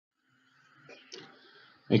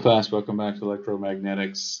Hey class, welcome back to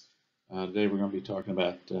Electromagnetics. Today we're going to be talking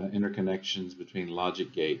about interconnections between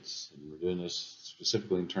logic gates. And we're doing this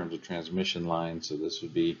specifically in terms of transmission lines, so this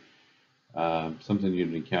would be something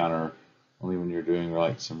you'd encounter only when you're doing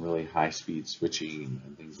like some really high-speed switching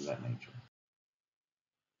and things of that nature.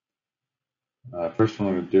 First, I'm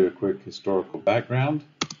going to do a quick historical background.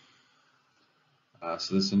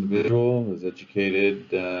 So this individual was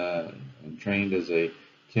educated and trained as a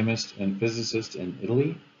chemist and physicist in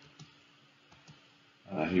Italy.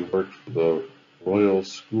 He worked for the Royal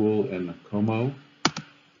School in Como.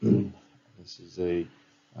 This is a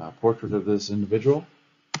portrait of this individual,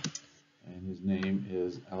 and his name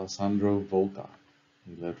is Alessandro Volta.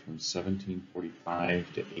 He lived from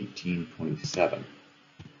 1745 to 1827.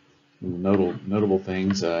 Notable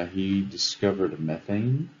things, he discovered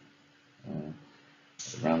methane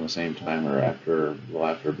around the same time or after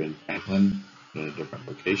Ben Franklin in a different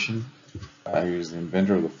location. He was the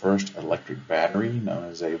inventor of the first electric battery, known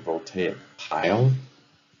as a voltaic pile.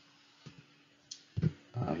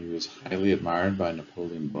 He was highly admired by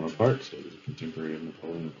Napoleon Bonaparte, so he was a contemporary of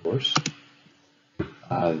Napoleon, of course.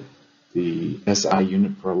 The SI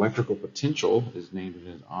unit for electrical potential is named in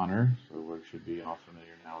his honor, so we should be all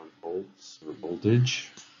familiar now with volts or voltage.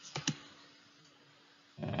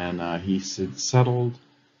 And he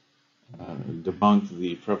debunked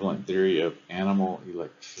the prevalent theory of animal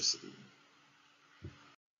electricity.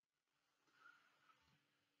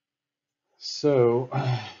 So,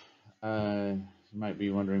 you might be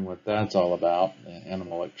wondering what that's all about,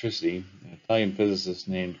 animal electricity. An Italian physicist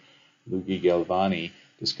named Luigi Galvani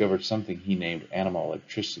discovered something he named animal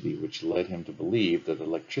electricity, which led him to believe that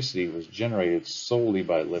electricity was generated solely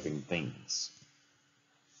by living things.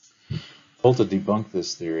 Volta debunked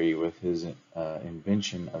this theory with his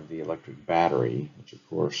invention of the electric battery, which of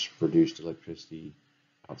course produced electricity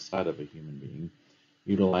outside of a human being,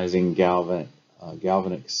 utilizing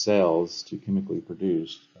galvanic cells to chemically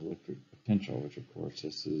produce electric potential, which of course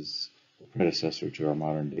this is the predecessor to our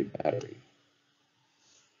modern day battery.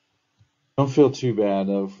 Don't feel too bad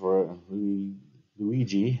though for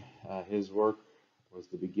Luigi. His work was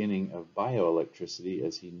the beginning of bioelectricity,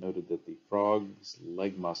 as he noted that the frog's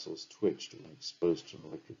leg muscles twitched when exposed to an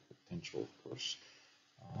electric potential. Of course,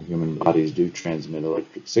 human bodies do transmit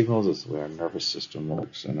electric signals. That's the way our nervous system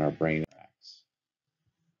works and our brain acts.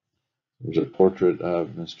 There's a portrait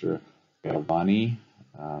of Mr. Galvani,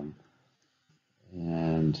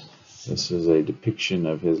 and this is a depiction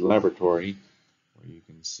of his laboratory, where you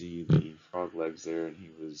can see the frog legs there, and he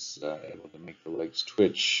was able to make the legs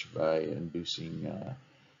twitch by inducing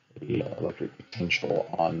the electric potential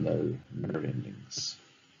on the nerve endings.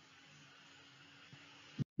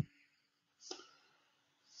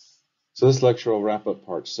 So this lecture will wrap up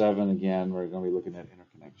part 7. Again, we're going to be looking at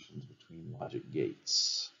interconnections between logic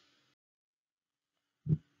gates.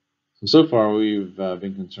 So far we've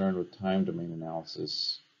been concerned with time domain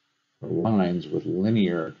analysis for lines with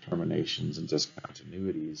linear terminations and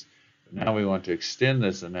discontinuities. But now we want to extend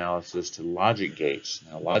this analysis to logic gates.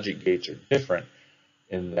 Now logic gates are different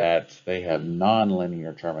in that they have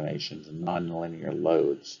nonlinear terminations and nonlinear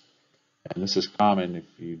loads. And this is common if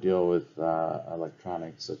you deal with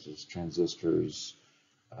electronics such as transistors,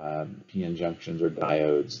 p-n junctions, or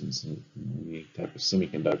diodes, and any type of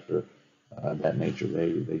semiconductor that nature.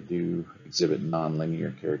 They do exhibit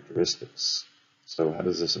nonlinear characteristics. So how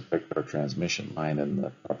does this affect our transmission line and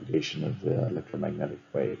the propagation of the electromagnetic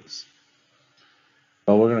waves?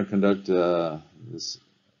 Well, we're going to conduct this.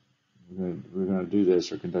 We're going to do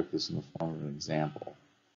this or conduct this in the form of an example.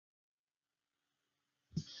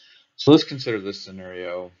 So let's consider this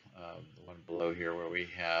scenario, the one below here, where we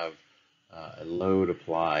have a load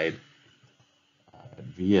applied at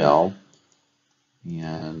VL,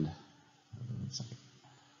 and so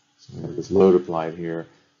we have this load applied here.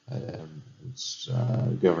 It's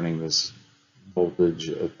governing this voltage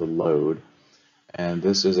at the load, and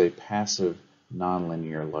this is a passive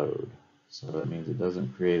nonlinear load. So that means it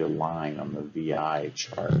doesn't create a line on the VI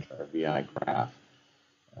chart or VI graph.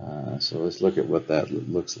 So let's look at what that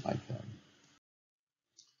looks like then.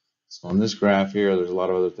 So on this graph here, there's a lot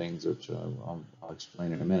of other things which I'll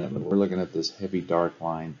explain in a minute, but we're looking at this heavy dark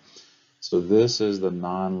line. So this is the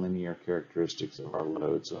nonlinear characteristics of our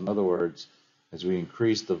load. So in other words, as we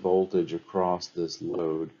increase the voltage across this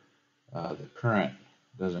load, the current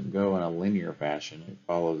doesn't go in a linear fashion. It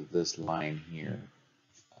follows this line here.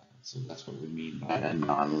 So that's what we mean by a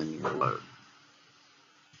nonlinear load.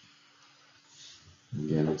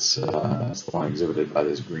 Again, it's the one exhibited by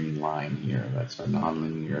this green line here. That's a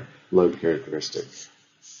nonlinear load characteristic.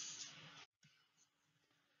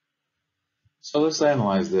 So let's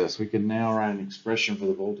analyze this. We can now write an expression for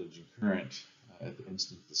the voltage and current at the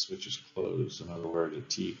instant the switch is closed. In other words, at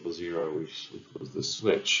t equals 0, we close the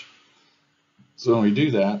switch. So when we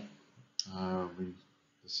do that,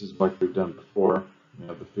 this is like we've done before. We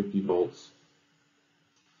have the 50 volts.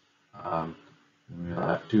 We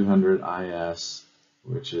have 200 IS,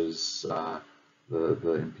 which is the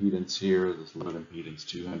impedance here, this load impedance,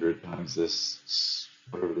 200 times this,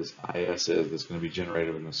 whatever this IS is, that's going to be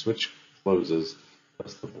generated when the switch closes,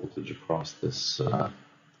 plus the voltage across this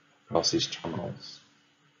across these terminals.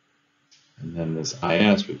 And then this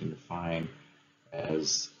IS we can define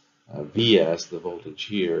as VS, the voltage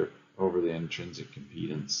here, over the intrinsic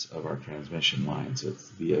impedance of our transmission line. So it's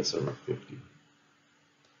VS over 50.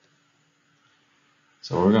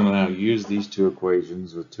 So we're going to now use these two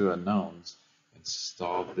equations with two unknowns and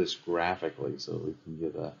solve this graphically so we can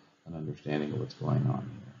get an understanding of what's going on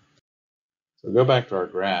here. So go back to our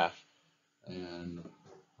graph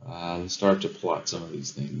and start to plot some of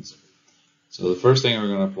these things. So the first thing we're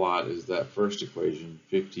going to plot is that first equation,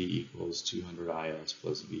 50 equals 200 IS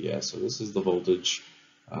plus VS. So this is the voltage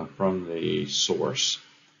from the source.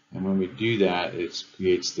 And when we do that, it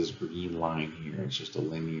creates this green line here. It's just a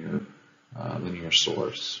linear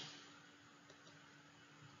source.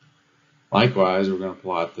 Likewise, we're going to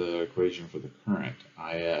plot the equation for the current,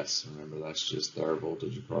 IS. Remember, that's just our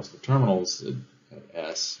voltage across the terminals,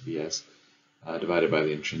 S, VS, divided by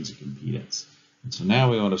the intrinsic impedance. And so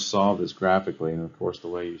now we want to solve this graphically, and of course the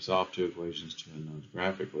way you solve two equations, two unknowns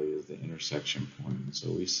graphically, is the intersection point. And so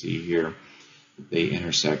we see here that they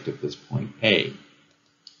intersect at this point A.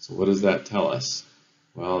 So what does that tell us?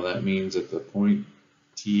 Well, that means at the point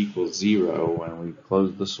t equals 0, when we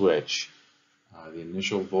close the switch, the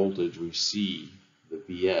initial voltage we see, the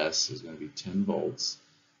Vs, is going to be 10 volts,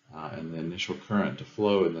 and the initial current to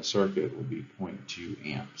flow in the circuit will be 0.2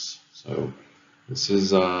 amps. So this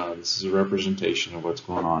is a representation of what's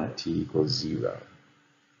going on at t equals 0.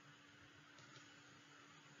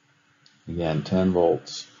 Again, 10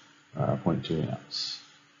 volts, 0.2 amps.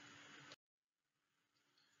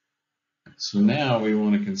 So now we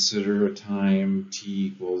want to consider a time t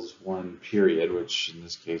equals 1 period, which in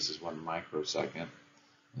this case is 1 microsecond.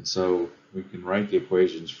 And so we can write the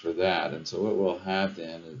equations for that. And so what we'll have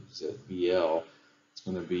then is that VL, it's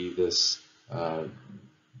going to be this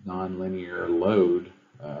nonlinear load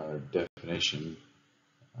definition.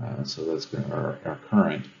 So that's going to our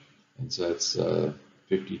current. And so that's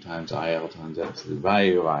 50 times IL times absolute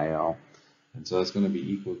value of IL. And so that's going to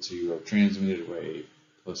be equal to our transmitted wave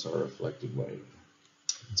plus our reflected wave.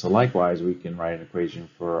 And so likewise, we can write an equation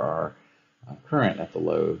for our current at the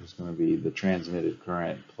load. It's going to be the transmitted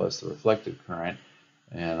current plus the reflected current,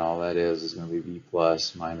 and all that is going to be V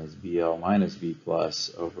plus minus VL minus V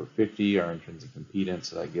plus over 50, our intrinsic impedance,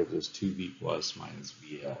 so that gives us 2V plus minus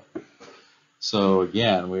VL. So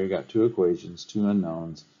again, we've got two equations, two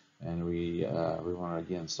unknowns, and we want to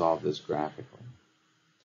again solve this graphically.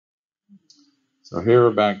 So here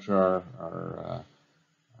we're back to our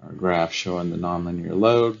graph showing the nonlinear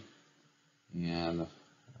load, and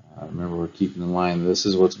remember we're keeping in mind this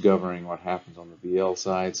is what's governing what happens on the VL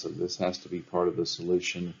side, so this has to be part of the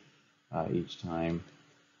solution each time.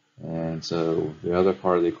 And so the other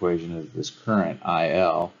part of the equation is this current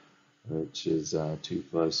IL, which is 2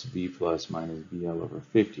 plus V plus minus VL over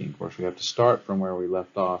 50. And of course we have to start from where we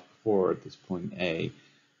left off before at this point A,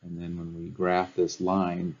 and then when we graph this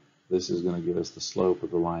line, this is going to give us the slope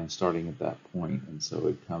of the line starting at that point, and so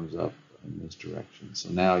it comes up in this direction. So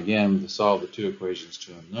now again, to solve the two equations,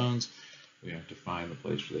 two unknowns, we have to find the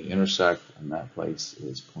place where they intersect, and that place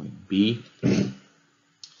is point B.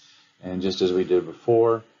 And just as we did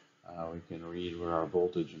before, we can read where our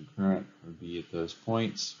voltage and current would be at those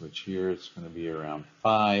points, which here it's going to be around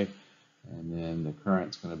 5, and then the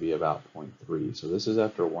current's going to be about 0.3. So this is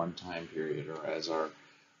after one time period, or as our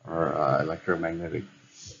electromagnetic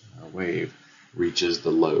wave reaches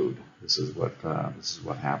the load. This is what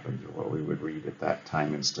happens, or what we would read at that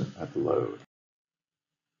time instant at the load.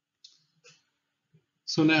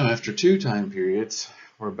 So now after two time periods,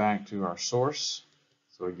 we're back to our source.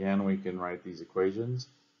 So again, we can write these equations,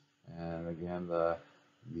 and again the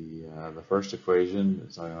first equation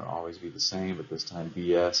is going to always be the same, but this time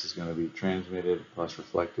Vs is going to be transmitted plus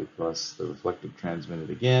reflected plus the reflected transmitted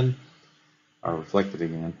again, or reflected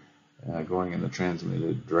again, going in the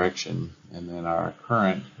transmitted direction, and then our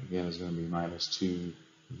current again is going to be minus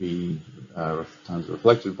 2V times the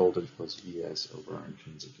reflected voltage plus Vs over our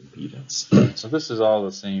intrinsic impedance. So this is all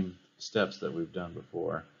the same steps that we've done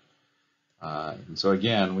before. And so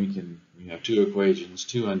again, we have two equations,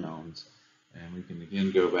 two unknowns, and we can again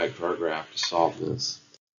go back to our graph to solve this.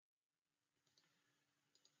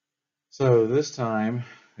 So this time,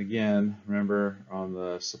 again, remember on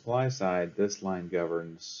the supply side, this line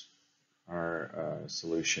governs our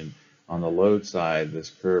solution. On the load side, this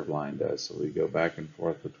curved line does. So we go back and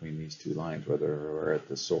forth between these two lines, whether we're at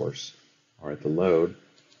the source or at the load.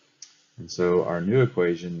 And so our new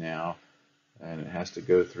equation now, and it has to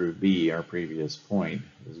go through B, our previous point,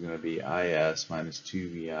 is going to be IS minus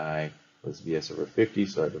 2VI plus VS over 50.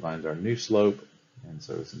 So that defines our new slope. And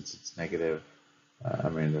so since it's negative,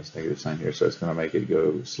 this negative sign here, so it's going to make it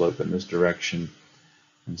go slope in this direction.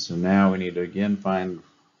 And so now we need to again find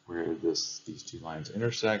where these two lines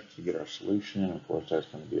intersect to get our solution. Of course, that's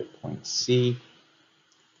going to be at point C.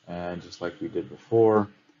 And just like we did before,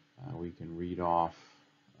 we can read off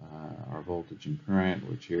our voltage and current,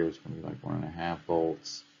 which here is going to be like 1.5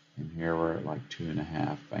 volts. And here we're at like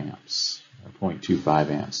 2.5 amps, or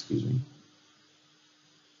 0.25 amps, excuse me.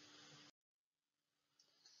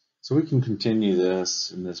 So we can continue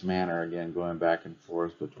this in this manner, again, going back and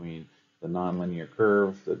forth between the nonlinear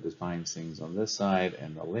curve that defines things on this side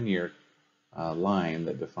and the linear line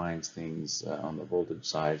that defines things on the voltage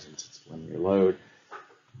side, since it's linear load.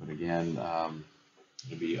 But again,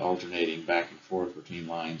 you'll be alternating back and forth between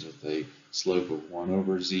lines with a slope of 1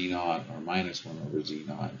 over Z naught or minus 1 over Z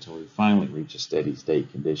naught until we finally reach a steady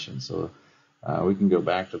state condition. So we can go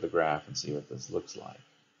back to the graph and see what this looks like.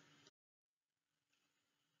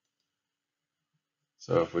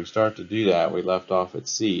 So if we start to do that, we left off at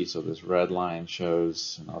C, so this red line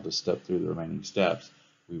shows, and I'll just step through the remaining steps,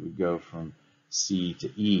 we would go from C to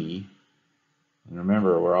E. And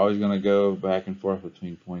remember, we're always going to go back and forth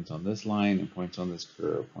between points on this line and points on this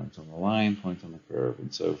curve, points on the line, points on the curve.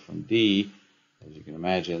 And so from D, as you can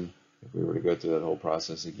imagine, if we were to go through that whole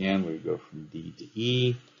process again, we would go from D to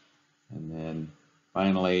E, and then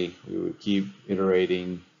finally we would keep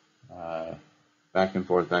iterating back and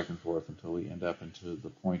forth until we end up into the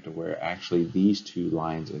point of where actually these two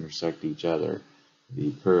lines intersect each other,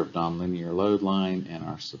 the curved nonlinear load line and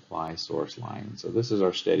our supply source line. So this is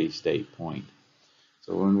our steady state point.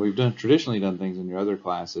 So when we've traditionally done things in your other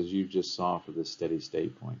classes, you just saw for this steady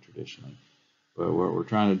state point traditionally. But what we're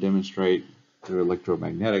trying to demonstrate through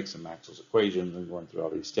electromagnetics and Maxwell's equations and going through all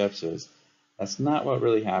these steps is that's not what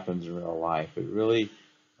really happens in real life. It really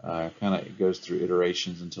kind of goes through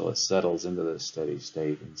iterations until it settles into this steady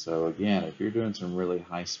state. And so again, if you're doing some really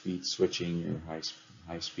high-speed switching or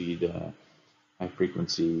high-speed,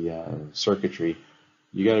 high-frequency circuitry,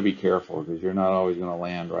 you got to be careful because you're not always going to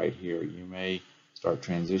land right here. You may start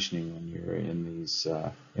transitioning when you're in these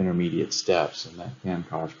intermediate steps, and that can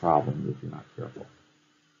cause problems if you're not careful.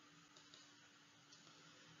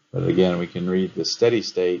 But again, we can read the steady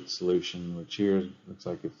state solution, which here looks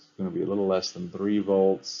like it's going to be a little less than 3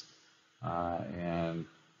 volts and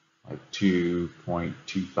like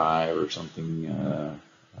 2.25 or something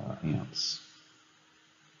amps.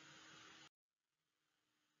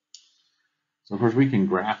 So of course we can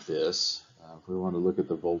graph this. If we want to look at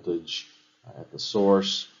the voltage at the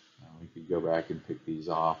source, we could go back and pick these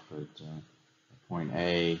off at point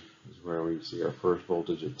A is where we see our first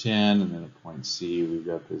voltage at 10, and then at point C we've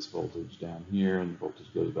got this voltage down here, and the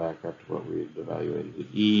voltage goes back up to what we had evaluated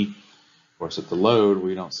at E. Of course, at the load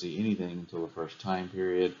we don't see anything until the first time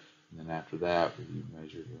period, and then after that we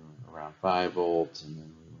measured around 5 volts, and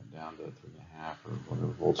then we went down to 3.5 or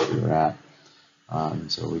whatever volts we were at.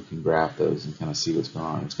 So we can graph those and kind of see what's going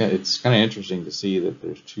on. It's kind of interesting to see that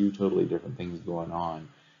there's two totally different things going on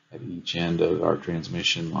at each end of our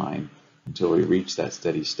transmission line until we reach that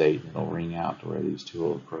steady state, and it'll ring out to where these two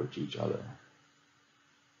will approach each other.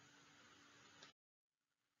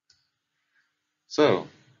 So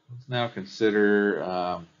let's now consider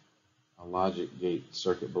a logic gate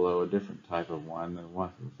circuit below, a different type of one. The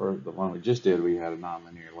one we just did, we had a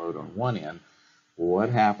nonlinear load on one end.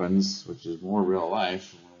 What happens, which is more real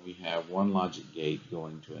life, when we have one logic gate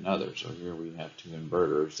going to another? So here we have two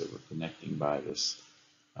inverters that we're connecting by this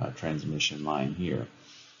transmission line here.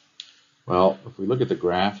 Well, if we look at the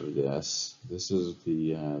graph of this, this is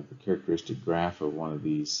the characteristic graph of one of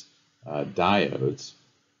these diodes.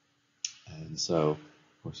 And so, of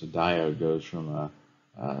course, a diode goes from a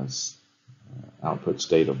output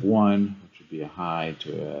state of 1, which would be a high,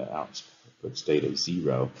 to an output state of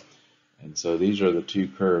 0. And so these are the two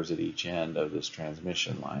curves at each end of this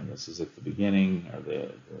transmission line. This is at the beginning, or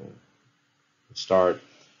the start,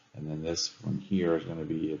 and then this one here is going to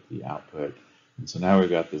be at the output. And so now we've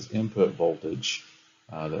got this input voltage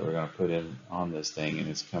that we're going to put in on this thing, and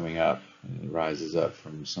it's coming up, and it rises up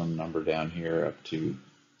from some number down here up to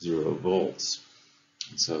 0 volts.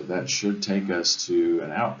 And so that should take us to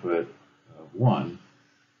an output of 1.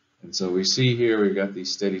 And so we see here we've got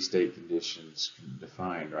these steady state conditions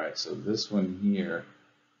defined, right? So this one here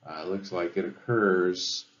looks like it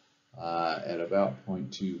occurs at about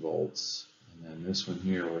 0.2 volts. And then this one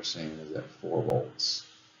here we're saying is at 4 volts.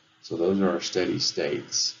 So those are our steady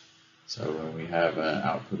states. So when we have an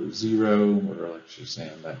output of 0, we're actually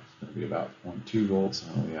saying that's going to be about 0.2 volts.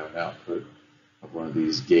 And when we have an output of one of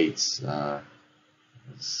these gates,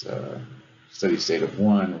 it's steady state of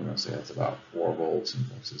 1, we're going to say that's about 4 volts. And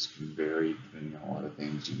of course, this can vary depending on a lot of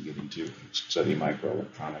things you can get into if you study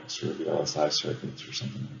microelectronics or VLSI circuits or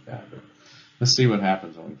something like that. But let's see what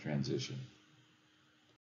happens when we transition.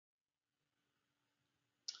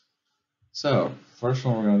 So, first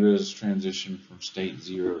one we're going to do is transition from state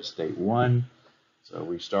 0 to state 1. So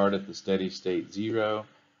we start at the steady state 0,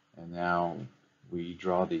 and now we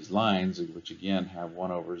draw these lines, which again have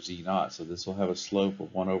 1 over z naught. So this will have a slope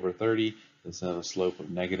of 1 over 30. This will have a slope of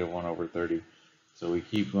negative 1 over 30. So we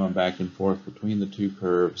keep going back and forth between the two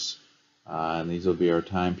curves, and these will be our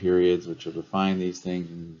time periods, which will define these things.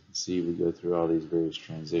 And you can see we go through all these various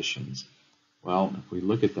transitions. Well, if we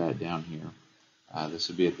look at that down here, this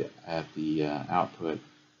would be at the output.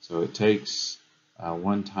 So it takes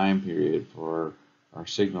one time period for our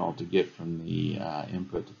signal to get from the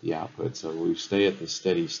input to the output. So we stay at the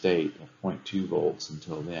steady state of 0.2 volts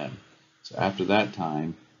until then. So after that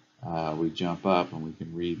time, we jump up and we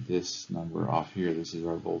can read this number off here. This is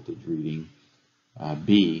our voltage reading,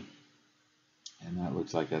 B. And that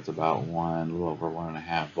looks like that's about a little over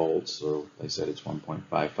 1.5 volts. So they said it's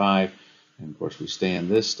 1.55. And of course, we stay in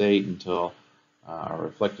this state until our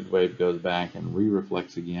reflected wave goes back and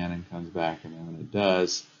re-reflects again and comes back. And then when it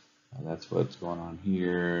does, that's what's going on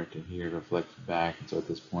here to here to reflect back. And so at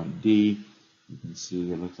this point D, you can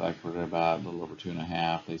see it looks like we're at about a little over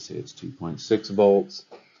 2.5. They say it's 2.6 volts.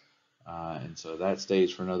 And so that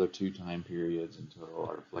stays for another 2 time periods until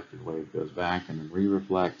our reflected wave goes back and then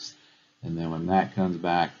re-reflects. And then when that comes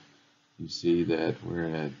back, you see that we're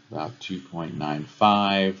at about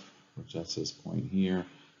 2.95, which that's this point here.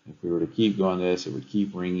 If we were to keep going this, it would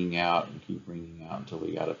keep ringing out and keep ringing out until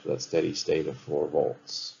we got up to that steady state of 4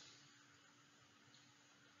 volts.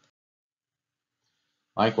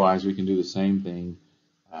 Likewise, we can do the same thing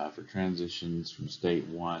for transitions from state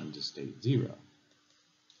 1 to state 0.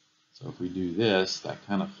 So if we do this, that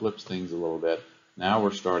kind of flips things a little bit. Now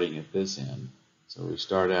we're starting at this end. So we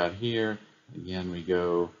start out here. Again, we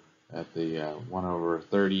go at the 1 over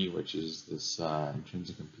 30, which is this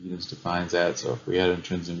intrinsic impedance defines that. So if we had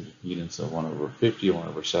intrinsic impedance of 1 over 50, 1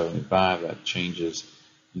 over 75, that changes,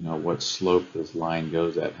 what slope this line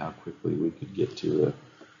goes at, how quickly we could get to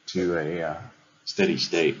a steady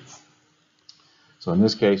state. So in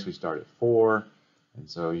this case, we start at 4. And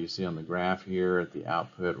so you see on the graph here at the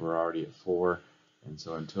output, we're already at 4. And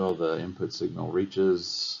so until the input signal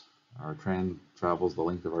reaches travels the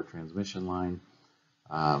length of our transmission line,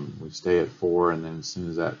 we stay at 4, and then as soon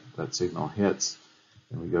as that signal hits,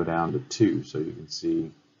 then we go down to 2. So you can see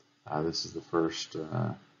this is the first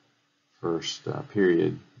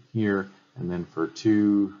period here, and then for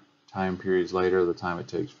 2 time periods later, the time it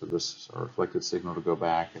takes for this reflected signal to go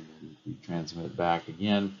back, and then we transmit it back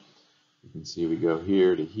again. You can see we go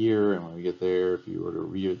here to here, and when we get there, if you were to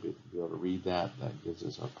be able to read that, that gives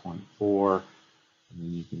us our 0.4. And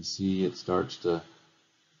then you can see it starts to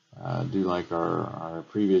do like our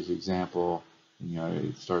previous example.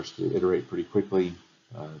 It starts to iterate pretty quickly.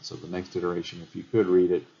 So the next iteration, if you could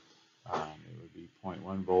read it, it would be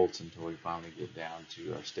 0.1 volts until we finally get down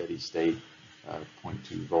to our steady state of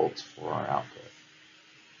 0.2 volts for our output.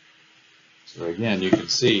 So again, you can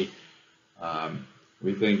see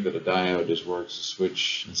we think that a diode just works to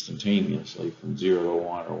switch instantaneously from 0 to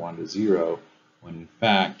 1 or 1 to 0, when in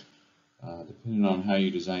fact, depending on how you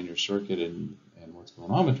design your circuit and what's going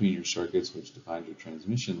on between your circuits, which defines your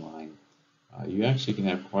transmission line, you actually can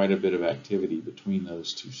have quite a bit of activity between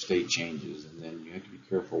those 2 state changes, and then you have to be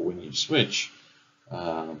careful when you switch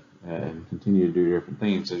and continue to do different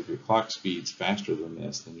things. So if your clock speed's faster than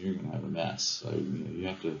this, then you're going to have a mess. So you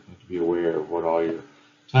have to be aware of what all your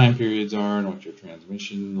time periods are and what your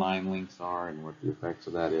transmission line lengths are and what the effects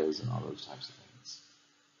of that is and all those types of things.